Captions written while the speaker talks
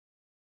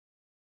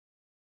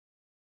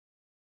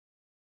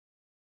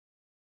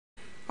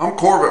I'm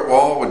Corbett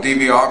Wall with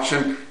DV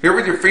Auction, here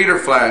with your feeder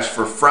flash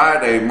for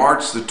Friday,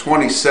 March the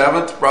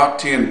 27th, brought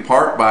to you in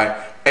part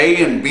by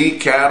A&B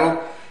Cattle,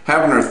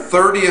 having their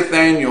 30th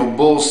annual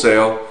bull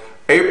sale,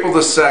 April the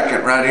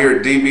 2nd, right here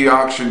at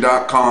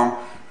dvauction.com,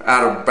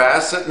 out of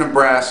Bassett,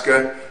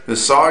 Nebraska. The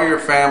Sawyer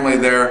family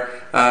there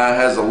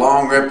has a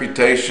long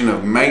reputation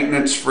of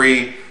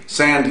maintenance-free,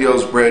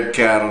 Sandhills bred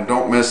cattle.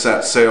 Don't miss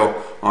that sale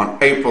on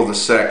April the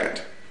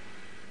 2nd.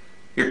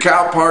 Your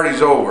cow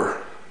party's over.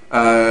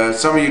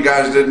 Some of you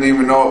guys didn't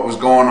even know it was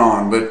going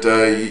on, but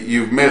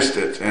you've missed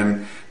it.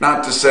 And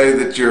not to say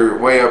that your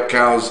way up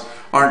cows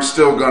aren't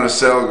still going to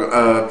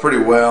sell pretty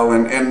well,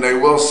 and they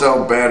will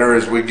sell better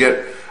as we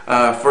get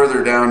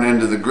further down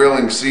into the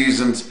grilling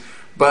seasons.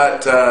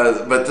 But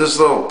this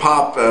little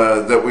pop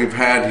that we've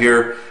had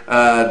here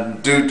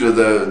due to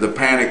the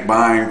panic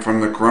buying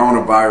from the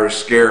coronavirus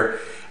scare,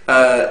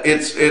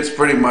 it's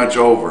pretty much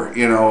over,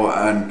 you know.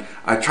 And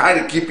I try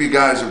to keep you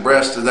guys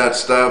abreast of that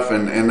stuff,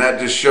 and that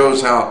just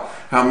shows how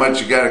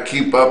much you got to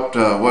keep up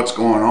to what's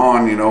going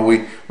on. You know,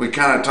 we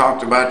kind of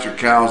talked about your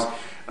cows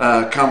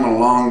coming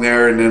along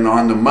there, and then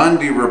on the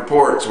Monday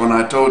reports, when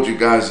I told you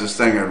guys this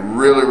thing had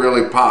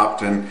really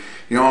popped, and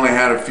you only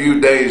had a few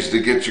days to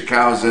get your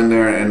cows in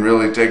there and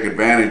really take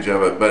advantage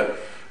of it. But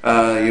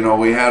you know,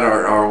 we had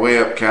our way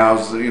up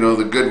cows, you know,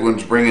 the good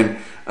ones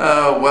bringing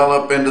well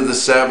up into the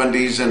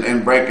 70s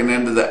and breaking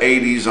into the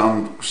 80s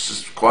on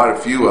quite a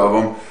few of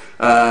them.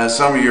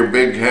 Some of your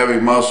big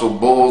heavy muscle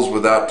bulls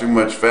without too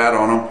much fat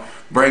on them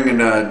bringing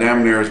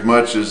damn near as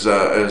much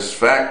as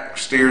fat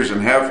steers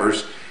and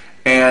heifers,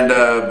 and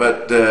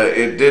but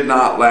it did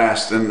not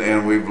last,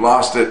 and we've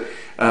lost it.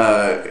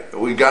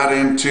 We got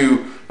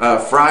into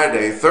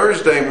Friday.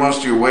 Thursday, most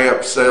of your way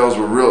up sales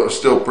were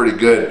still pretty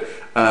good.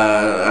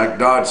 Like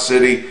Dodge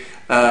City,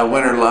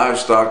 Winter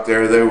Livestock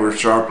there, they were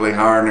sharply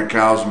higher in their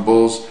cows and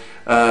bulls,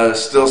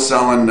 still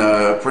selling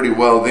pretty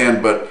well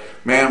then, but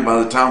man,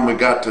 by the time we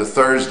got to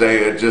Thursday,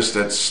 it just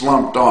had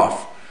slumped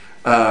off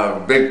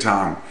big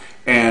time.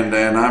 And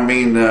I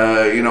mean,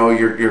 you know,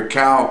 your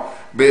cow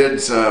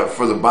bids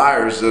for the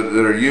buyers that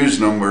are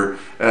using them were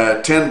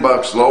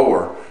 $10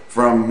 lower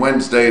from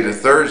Wednesday to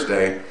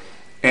Thursday.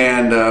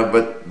 And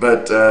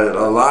but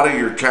a lot of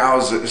your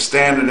cows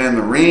standing in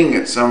the ring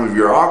at some of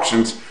your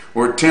auctions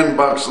were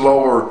 $10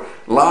 lower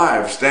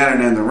live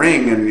standing in the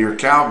ring, and your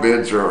cow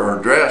bids are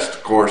dressed,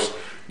 of course.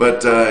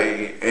 But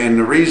and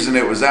the reason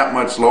it was that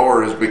much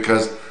lower is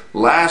because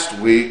last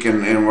week,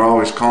 and we're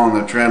always calling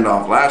the trend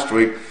off last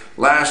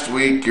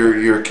week,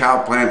 your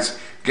cow plants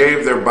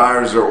gave their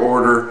buyers their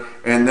order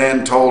and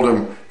then told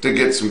them to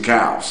get some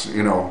cows.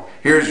 You know,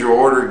 here's your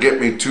order,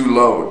 get me 2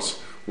 loads.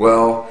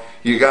 Well,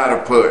 you got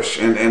to push,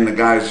 and the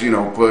guys, you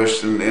know,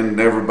 pushed, and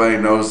everybody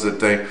knows that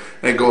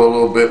they go a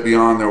little bit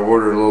beyond their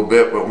order a little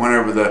bit, but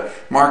whenever the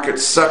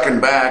market's sucking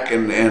back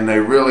and they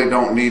really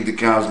don't need the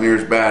cows near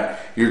as bad,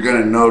 you're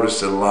going to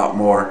notice it a lot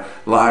more.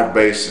 Live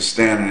basis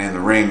standing in the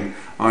ring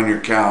on your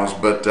cows.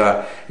 But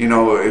you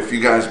know, if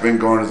you guys been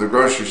going to the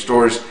grocery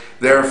stores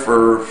there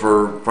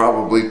for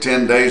probably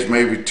 10 days,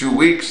 maybe 2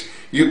 weeks,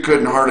 you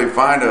couldn't hardly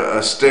find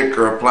a stick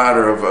or a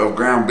platter of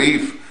ground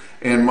beef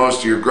in most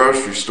of your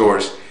grocery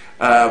stores.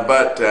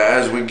 But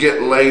as we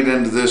get late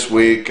into this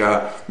week,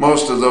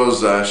 most of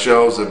those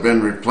shelves have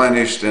been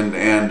replenished,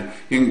 and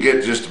you can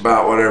get just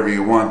about whatever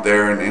you want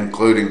there, and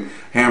including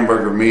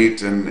hamburger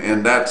meat,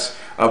 and that's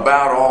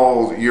about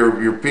all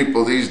your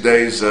people these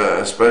days,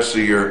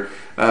 especially your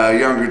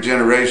younger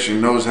generation,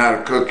 knows how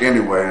to cook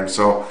anyway, and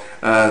so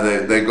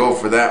they go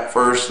for that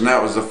first, and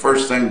that was the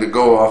first thing to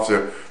go off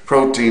the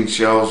protein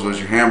shelves was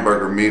your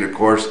hamburger meat, of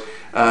course.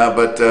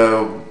 But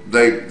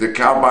the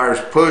cow buyers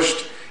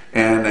pushed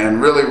and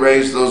really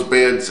raised those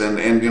bids,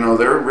 and you know,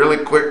 they're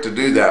really quick to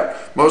do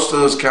that. Most of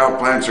those cow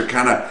plants are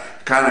kind of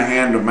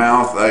hand to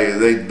mouth.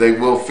 They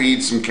will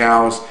feed some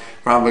cows.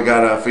 Probably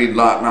got a feed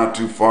lot not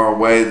too far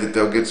away that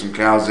they'll get some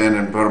cows in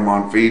and put them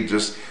on feed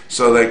just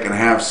so they can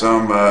have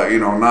some, you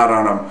know, not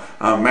on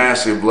a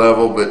massive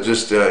level, but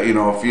just you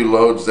know, a few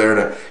loads there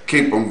to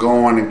keep them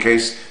going in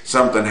case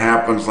something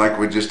happens like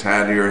we just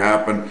had here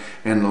happen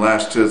in the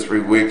last 2 or 3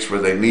 weeks, where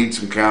they need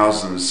some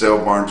cows and the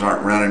sale barns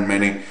aren't running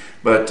many.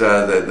 But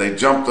they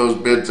jumped those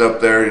bids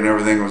up there, and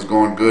everything was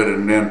going good,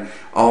 and then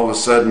all of a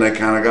sudden they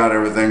kind of got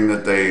everything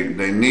that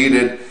they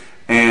needed,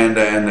 and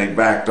they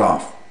backed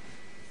off.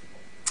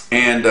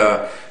 And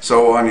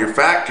so on your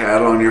fat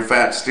cattle, on your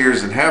fat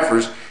steers and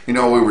heifers, you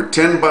know, we were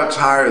 $10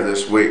 higher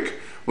this week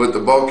with the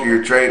bulk of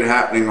your trade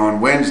happening on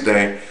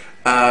Wednesday.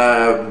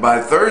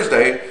 By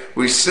Thursday,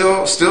 we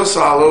still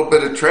saw a little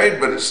bit of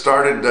trade, but it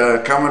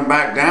started coming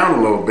back down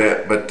a little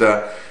bit. But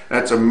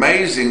that's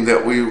amazing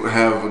that we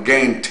have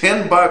gained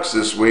 $10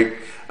 this week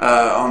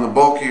on the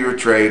bulk of your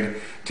trade,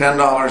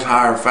 $10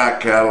 higher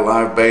fat cattle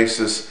live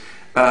basis,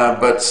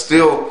 but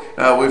still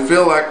we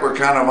feel like we're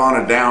kind of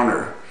on a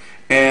downer.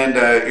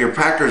 And your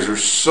packers are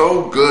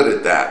so good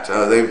at that.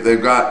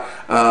 They've got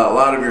a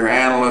lot of your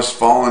analysts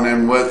falling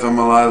in with them,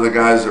 a lot of the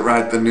guys that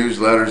write the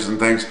newsletters and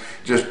things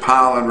just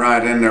piling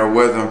right in there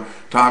with them.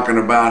 talking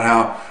about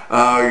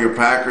how your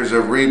packers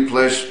have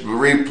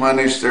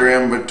replenished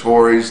their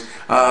inventories.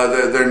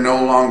 They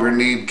no longer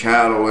need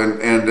cattle,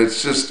 and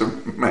it's just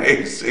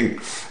amazing.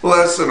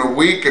 Less than a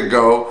week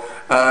ago,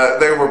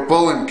 they were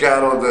pulling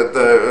cattle that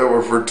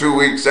were for 2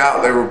 weeks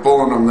out. They were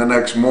pulling them the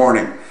next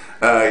morning.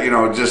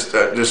 Just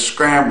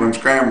scrambling,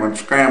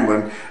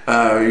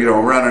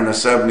 running a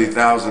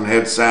 70,000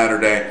 head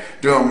Saturday,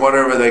 doing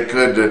whatever they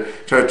could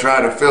to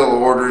try to fill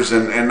orders,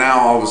 and now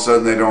all of a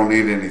sudden they don't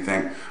need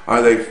anything.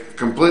 Are they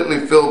completely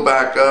filled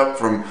back up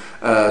from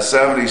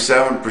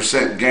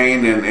 77%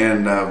 gain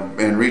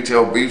in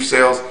retail beef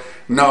sales?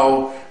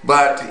 No,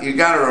 but you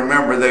got to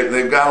remember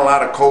they've got a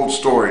lot of cold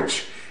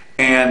storage,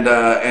 and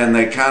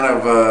they kind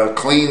of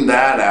cleaned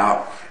that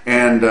out,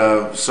 and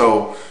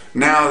so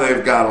now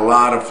they've got a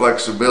lot of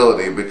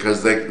flexibility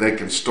because they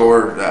can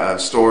store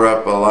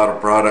up a lot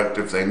of product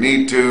if they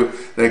need to.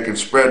 They can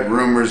spread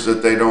rumors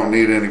that they don't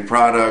need any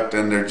product,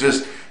 and they're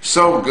just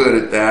so good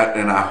at that.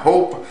 And I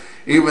hope,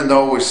 even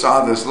though we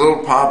saw this little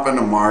pop in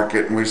the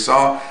market, and we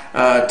saw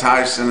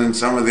Tyson and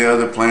some of the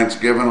other plants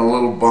giving a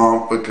little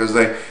bump because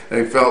they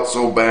felt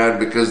so bad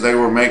because they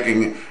were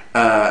making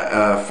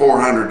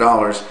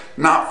 $400,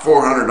 not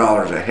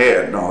 $400 a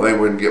head. No, they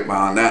wouldn't get by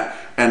on that.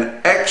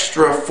 An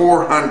extra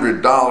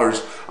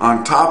 $400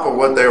 on top of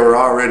what they were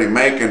already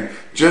making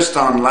just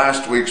on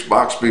last week's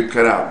box beef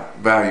cutout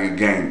value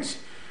gains.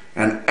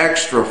 An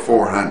extra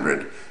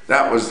 $400.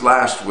 That was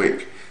last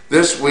week.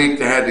 This week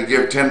they had to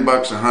give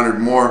 $10 a hundred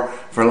more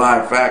for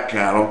live fat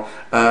cattle.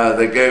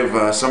 They gave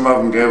some of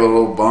them gave a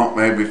little bump,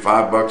 maybe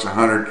 $5 a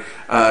hundred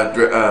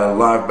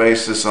live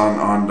basis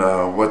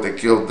on what they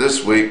killed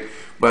this week.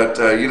 But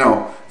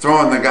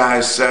throwing the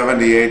guys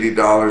 $70,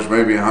 $80,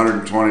 maybe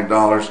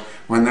 $120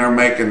 when they're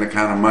making the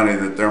kind of money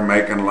that they're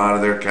making, a lot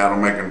of their cattle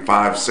making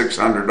 $500,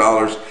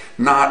 $600,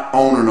 not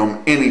owning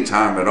them any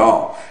time at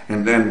all,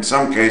 and then in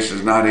some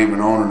cases not even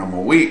owning them a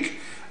week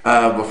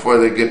before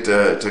they get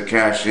to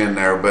cash in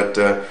there. But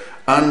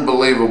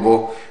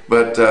unbelievable.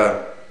 But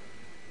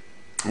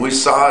we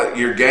saw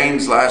your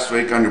gains last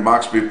week on your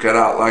box beef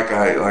cutout, like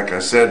I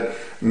said,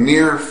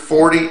 near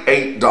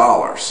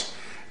 $48.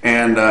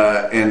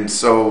 And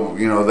so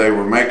they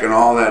were making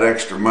all that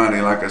extra money,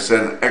 like I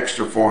said, an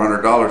extra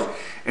 $400.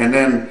 And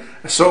then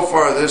so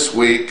far this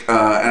week, and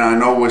I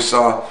know we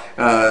saw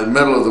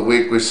middle of the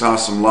week we saw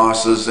some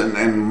losses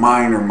and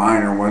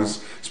minor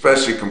ones,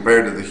 especially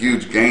compared to the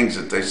huge gains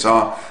that they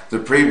saw the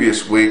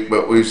previous week.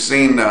 But we've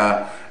seen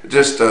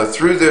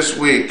through this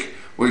week,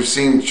 we've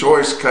seen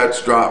choice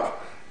cuts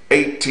drop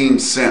 18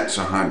 cents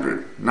a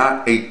hundred,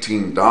 not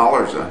 $18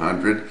 a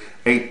hundred.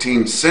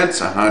 18 cents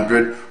a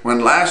hundred,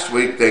 when last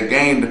week they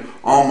gained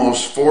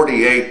almost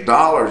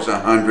 $48 a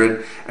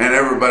hundred, and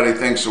everybody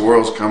thinks the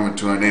world's coming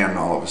to an end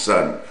all of a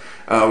sudden.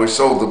 We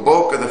sold the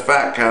bulk of the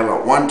fat cattle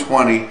at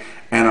 120,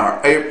 and our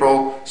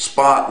April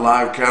spot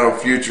live cattle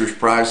futures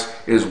price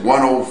is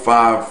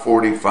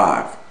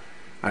 105.45.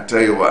 I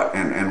tell you what,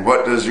 and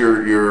what does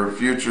your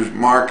futures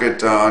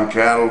market on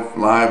cattle,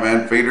 live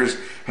and feeders,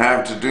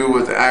 have to do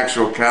with the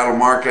actual cattle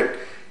market?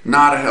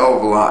 Not a hell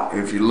of a lot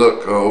if you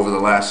look over the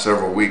last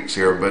several weeks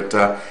here, but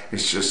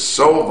it's just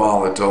so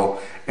volatile,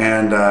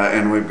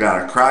 and we've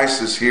got a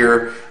crisis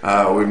here.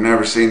 We've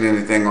never seen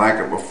anything like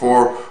it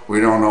before. We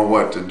don't know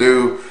what to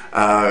do.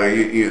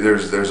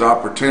 There's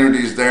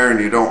opportunities there, and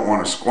you don't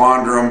want to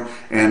squander them.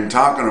 And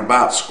talking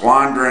about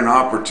squandering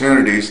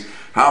opportunities,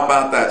 how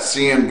about that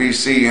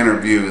CNBC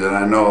interview that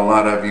I know a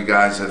lot of you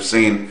guys have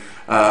seen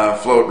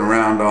floating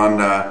around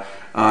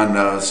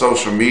on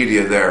social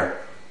media there?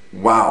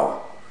 Wow.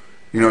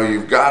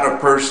 You've got a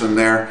person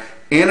there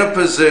in a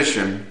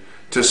position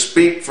to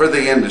speak for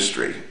the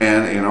industry,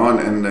 and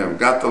they've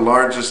got the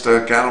largest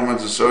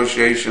cattlemen's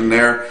association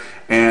there,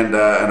 and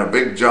a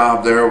big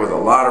job there with a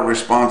lot of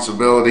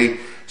responsibility,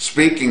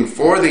 speaking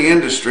for the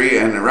industry.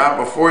 And right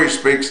before he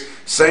speaks,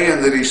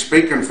 saying that he's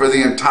speaking for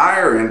the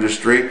entire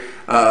industry,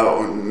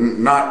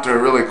 not to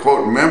really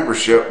quote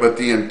membership, but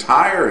the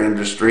entire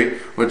industry,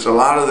 which a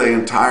lot of the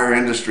entire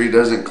industry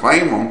doesn't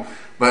claim them,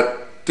 but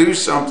do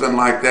something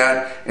like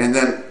that and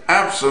then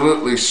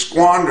absolutely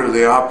squander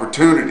the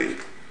opportunity.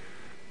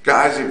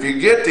 Guys, if you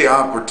get the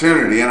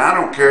opportunity, and I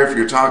don't care if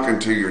you're talking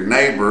to your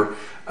neighbor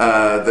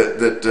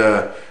that's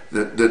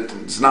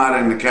not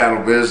in the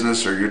cattle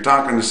business, or you're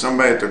talking to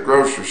somebody at the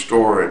grocery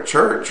store, at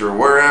church, or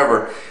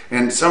wherever,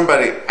 and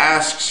somebody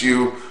asks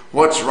you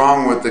what's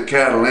wrong with the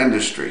cattle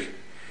industry,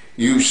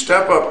 you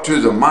step up to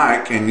the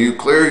mic and you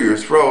clear your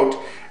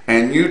throat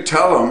and you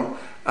tell them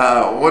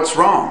what's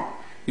wrong.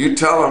 You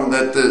tell them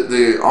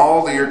that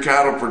all your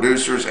cattle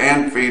producers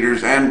and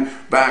feeders and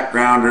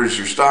backgrounders,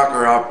 your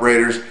stocker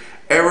operators,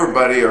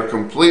 everybody are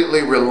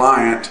completely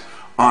reliant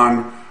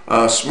on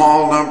a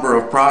small number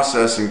of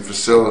processing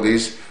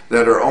facilities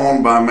that are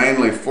owned by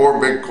mainly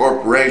 4 big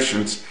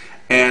corporations,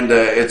 and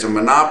it's a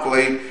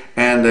monopoly,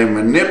 and they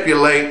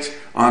manipulate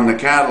on the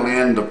cattle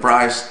end the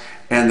price,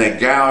 and they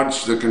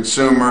gouge the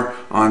consumer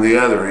on the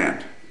other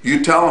end.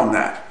 You tell them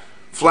that,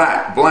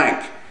 flat,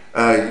 blank.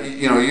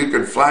 you know, you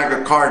could flag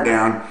a car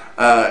down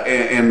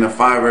in the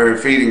 5-area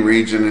feeding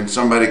region and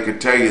somebody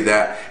could tell you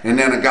that, and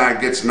then a guy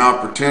gets an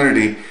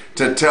opportunity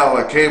to tell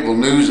a cable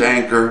news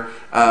anchor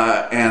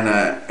and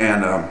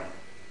a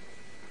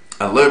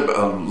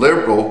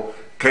liberal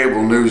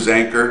cable news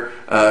anchor,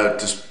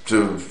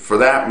 for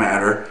that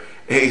matter.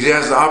 He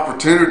has the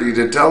opportunity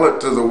to tell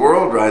it to the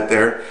world right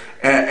there,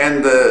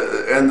 and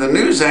the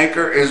news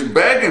anchor is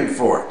begging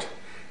for it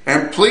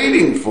and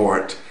pleading for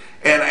it.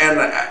 And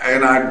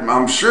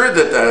I'm sure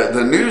that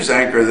the news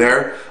anchor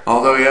there,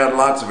 although he had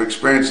lots of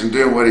experience in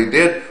doing what he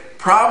did,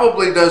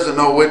 probably doesn't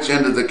know which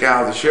end of the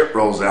cow the ship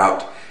rolls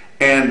out,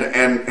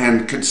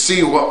 and could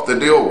see what the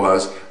deal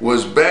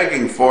was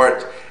begging for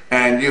it.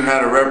 And you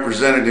had a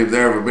representative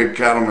there of a big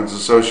cattlemen's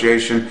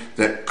association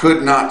that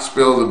could not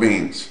spill the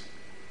beans.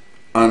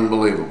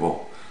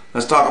 Unbelievable.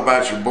 Let's talk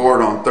about your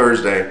board on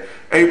Thursday.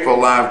 April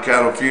live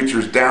cattle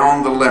futures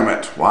down the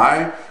limit.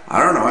 Why?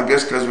 I don't know. I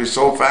guess because we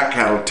sold fat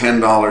cattle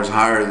 $10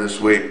 higher this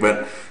week,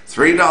 but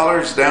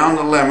 $3 down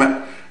the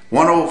limit.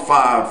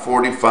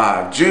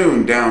 105.45.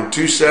 June down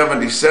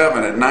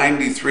 277 at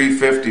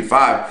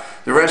 93.55.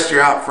 The rest of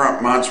your out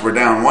front months were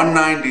down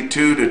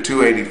 192 to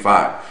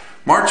 285.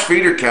 March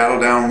feeder cattle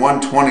down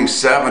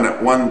 127 at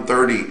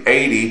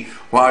 130.80,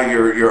 while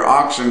your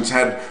auctions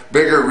had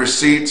bigger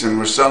receipts and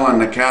were selling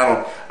the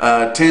cattle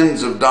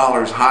tens of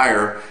dollars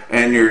higher,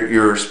 and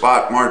your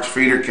spot March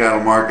feeder cattle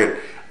market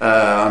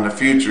on the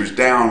futures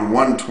down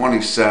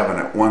 127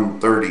 at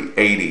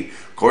 130.80.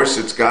 Of course,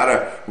 it's got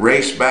to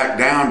race back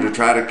down to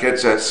try to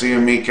catch that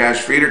CME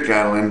cash feeder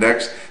cattle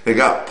index. They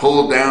got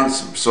pulled down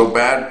so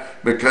bad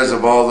because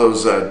of all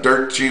those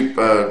dirt cheap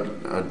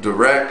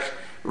direct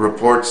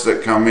reports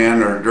that come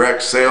in, or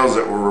direct sales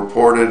that were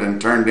reported and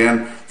turned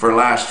in for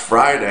last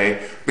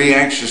Friday. Be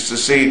anxious to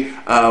see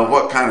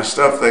what kind of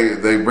stuff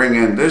they bring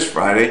in this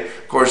Friday.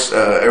 Of course,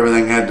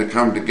 everything had to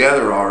come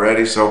together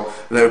already, so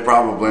they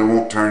probably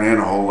won't turn in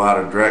a whole lot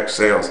of direct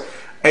sales.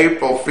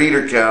 April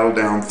feeder cattle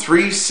down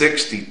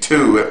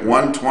 362 at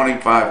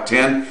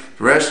 125.10.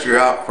 The rest of your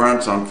out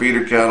fronts on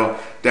feeder cattle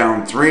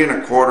down 3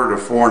 1/4 to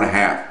 4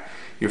 1/2.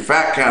 Your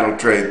fat cattle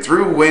trade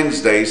through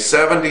Wednesday,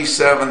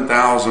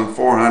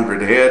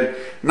 77,400 head.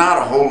 Not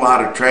a whole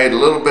lot of trade, a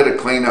little bit of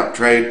cleanup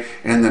trade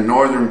in the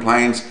northern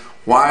plains.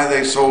 Why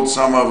they sold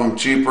some of them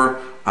cheaper,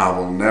 I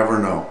will never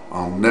know.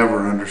 I'll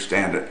never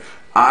understand it.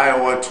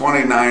 Iowa,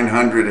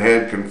 2,900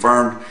 head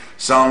confirmed,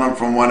 selling them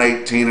from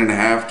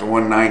 118.5 to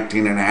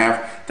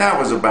 119.5. That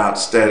was about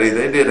steady.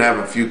 They did have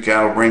a few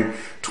cattle bring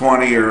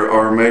 20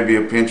 or maybe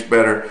a pinch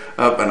better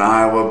up in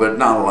Iowa, but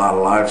not a lot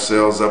of live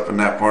sales up in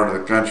that part of the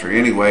country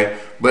anyway.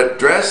 But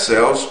dress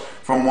sales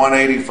from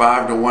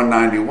 185 to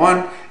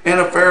 191, and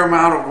a fair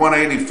amount of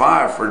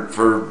 185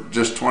 for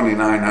just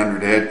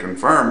 2,900 head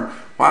confirmed.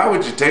 Why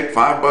would you take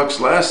 $5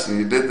 less than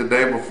you did the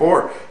day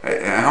before?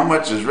 How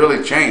much has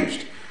really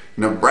changed?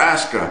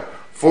 Nebraska,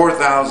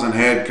 4,000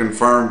 head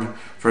confirmed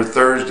for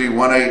Thursday,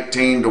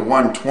 118 to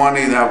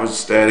 120. That was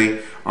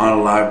steady on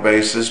a live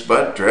basis,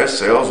 but dress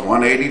sales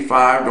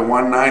 185 to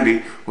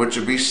 190, which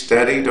would be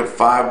steady to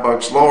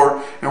 $5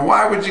 lower. And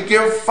why would you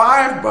give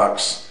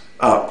 $5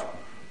 up?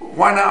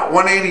 Why not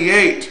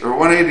 188 or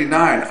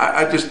 189?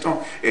 I just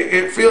don't.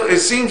 It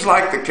seems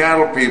like the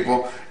cattle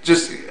people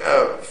just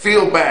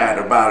feel bad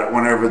about it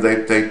whenever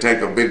they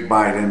take a big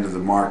bite into the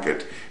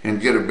market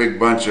and get a big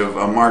bunch of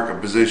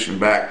market position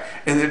back,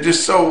 and they're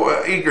just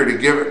so eager to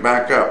give it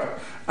back up.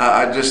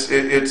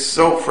 It's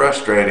so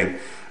frustrating.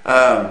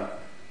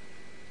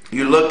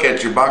 You look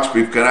at your box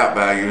beef cutout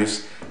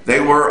values; they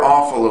were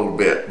off a little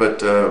bit,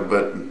 but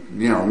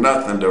you know,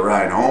 nothing to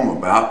write home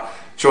about.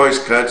 Choice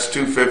cuts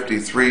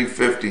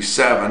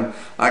 253.57.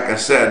 Like I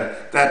said,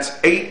 that's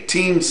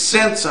 18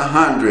 cents a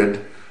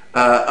hundred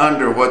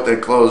under what they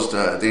closed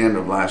at the end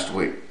of last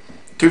week.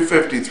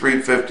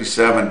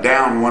 253.57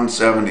 down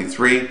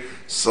 173.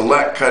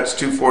 Select cuts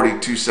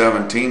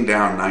 242.17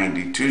 down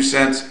 92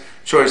 cents.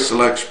 Choice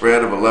select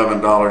spread of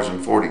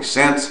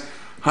 $11.40.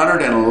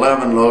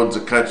 111 loads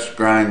of cuts,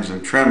 grinds,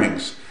 and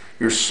trimmings.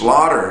 Your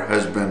slaughter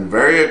has been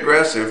very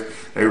aggressive.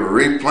 They were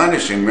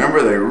replenishing.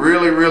 Remember, they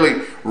really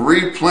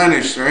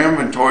replenish their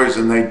inventories,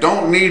 and they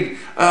don't need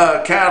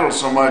cattle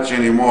so much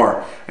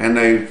anymore. And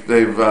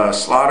they've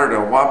slaughtered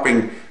a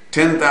whopping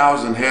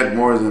 10,000 head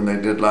more than they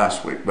did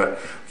last week. But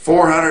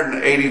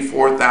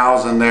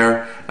 484,000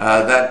 there.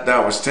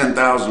 That was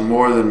 10,000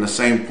 more than the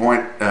same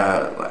point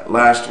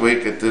last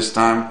week at this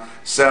time.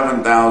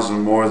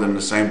 7,000 more than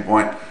the same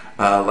point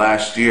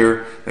last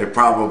year. They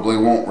probably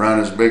won't run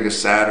as big as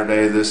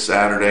Saturday this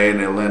Saturday,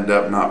 and it'll end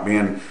up not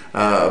being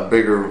a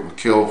bigger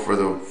kill for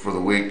the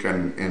week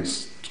and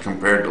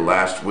compared to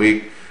last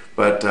week.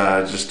 But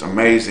just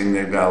amazing.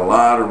 They've got a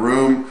lot of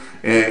room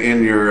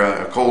in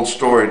your cold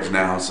storage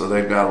now, so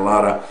they've got a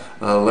lot of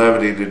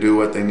levity to do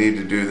what they need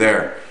to do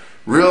there.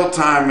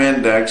 Real-time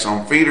index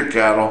on feeder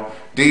cattle,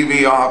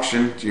 DV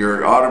auction,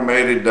 your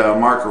automated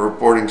market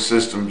reporting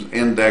systems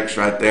index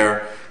right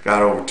there.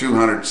 Got over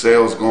 200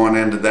 sales going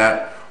into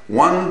that.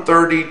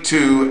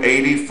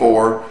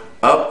 132.84,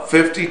 up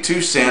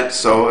 52 cents,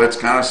 so it's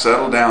kind of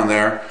settled down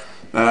there.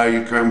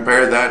 You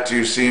compare that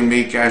to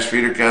CME Cash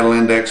Feeder Cattle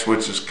Index,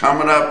 which is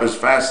coming up as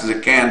fast as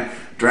it can,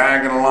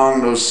 dragging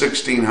along those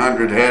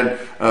 1,600 head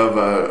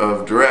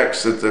of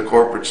directs that the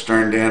corporates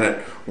turned in at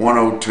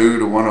 102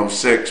 to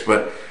 106.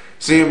 But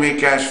CME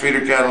Cash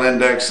Feeder Cattle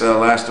Index,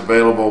 last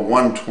available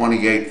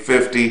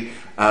 128.50,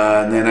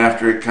 and then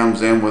after it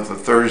comes in with the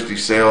Thursday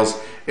sales,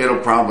 it'll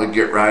probably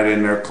get right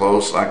in there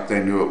close, like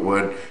they knew it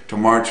would, to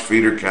March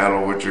feeder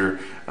cattle, which are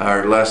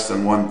less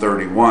than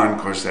 131. Of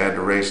course, they had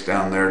to race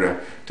down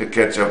there to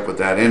catch up with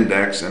that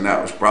index, and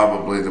that was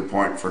probably the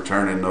point for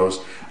turning those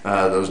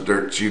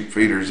dirt cheap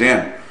feeders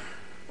in.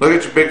 Look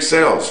at your big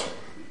sales.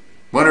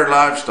 Winter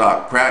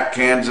livestock, Pratt,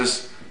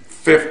 Kansas,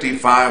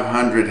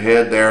 5,500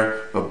 head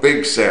there, a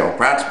big sale.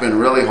 Pratt's been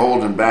really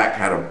holding back,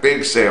 had a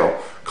big sale,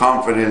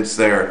 confidence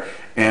there.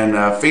 And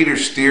feeder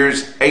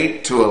steers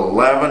 $8 to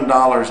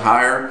 $11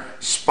 higher,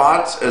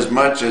 spots as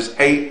much as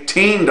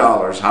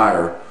 $18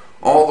 higher.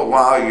 All the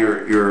while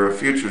your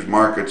futures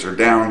markets are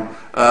down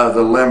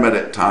the limit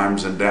at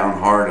times and down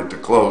hard at the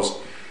close.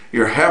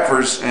 Your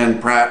heifers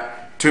and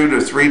Pratt $2 to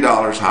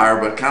 $3 higher,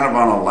 but kind of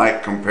on a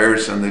light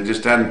comparison. They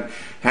just hadn't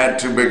had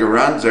too big of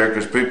runs there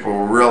because people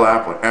were real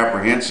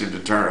apprehensive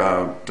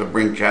to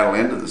bring cattle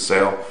into the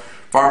sale.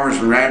 Farmers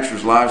and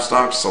Ranchers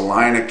Livestock,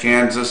 Salina,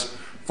 Kansas,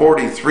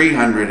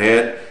 4,300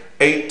 head,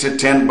 $8 to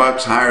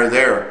 $10 higher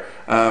there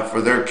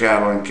for their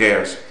cattle and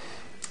calves.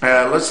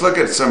 Let's look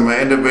at some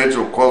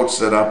individual quotes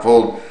that I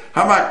pulled.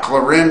 How about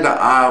Clarinda,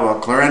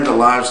 Iowa? Clarinda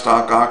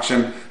Livestock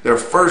Auction, their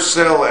first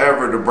sale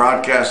ever to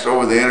broadcast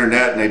over the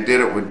internet, and they did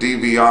it with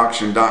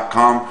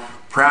dvauction.com.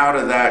 Proud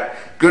of that.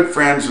 Good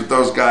friends with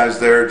those guys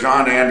there.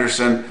 John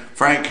Anderson,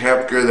 Frank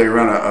Hepker, they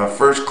run a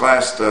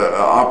first-class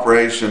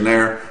operation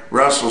there.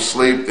 Russell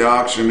Sleep, the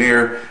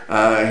auctioneer,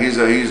 he's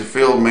a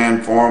field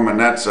man for them, and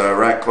that's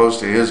right close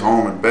to his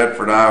home in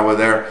Bedford, Iowa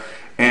there,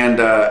 and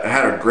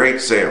had a great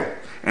sale.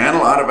 And a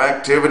lot of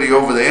activity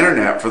over the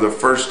internet for the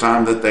first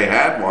time that they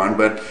had one,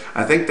 but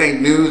I think they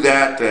knew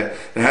that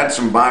they had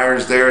some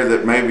buyers there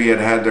that maybe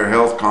had their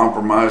health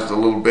compromised a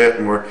little bit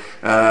and were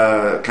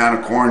kind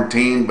of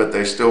quarantined, but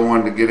they still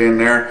wanted to get in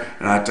there.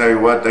 And I tell you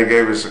what, they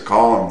gave us a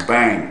call and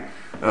bang,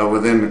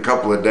 within a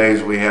couple of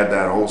days we had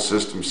that whole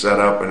system set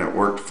up and it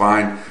worked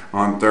fine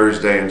on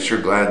Thursday, and sure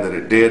glad that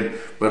it did.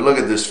 But look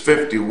at this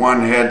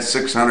 51 head,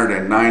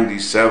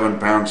 697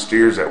 pound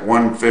steers at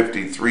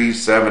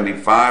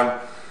 153.75.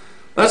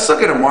 Let's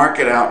look at a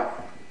market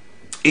out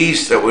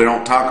east that we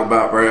don't talk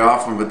about very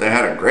often, but they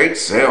had a great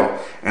sale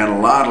and a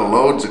lot of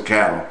loads of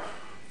cattle.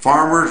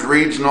 Farmers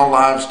Regional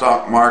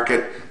Livestock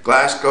Market,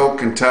 Glasgow,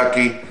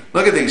 Kentucky.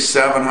 Look at these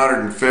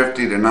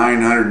 750 to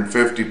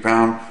 950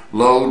 pound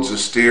loads of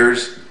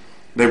steers.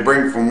 They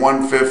bring from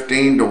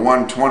 115 to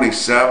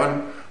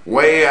 127,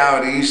 way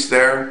out east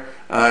there.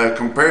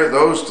 Compare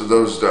those to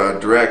those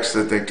directs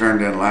that they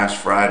turned in last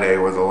Friday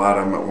with a lot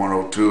of them at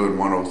 102 and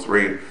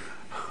 103.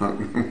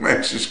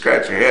 Makes you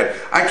scratch your head.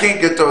 I can't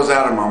get those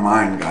out of my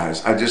mind,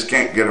 guys. I just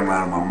can't get them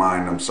out of my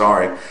mind. I'm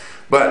sorry.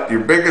 But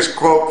your biggest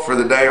quote for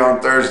the day on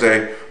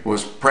Thursday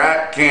was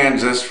Pratt,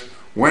 Kansas,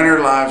 Winter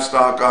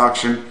Livestock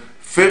Auction,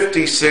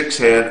 56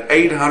 head,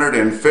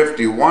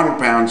 851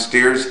 pound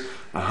steers,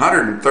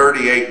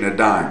 138 and a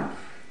dime.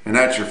 And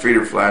that's your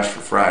feeder flash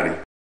for Friday.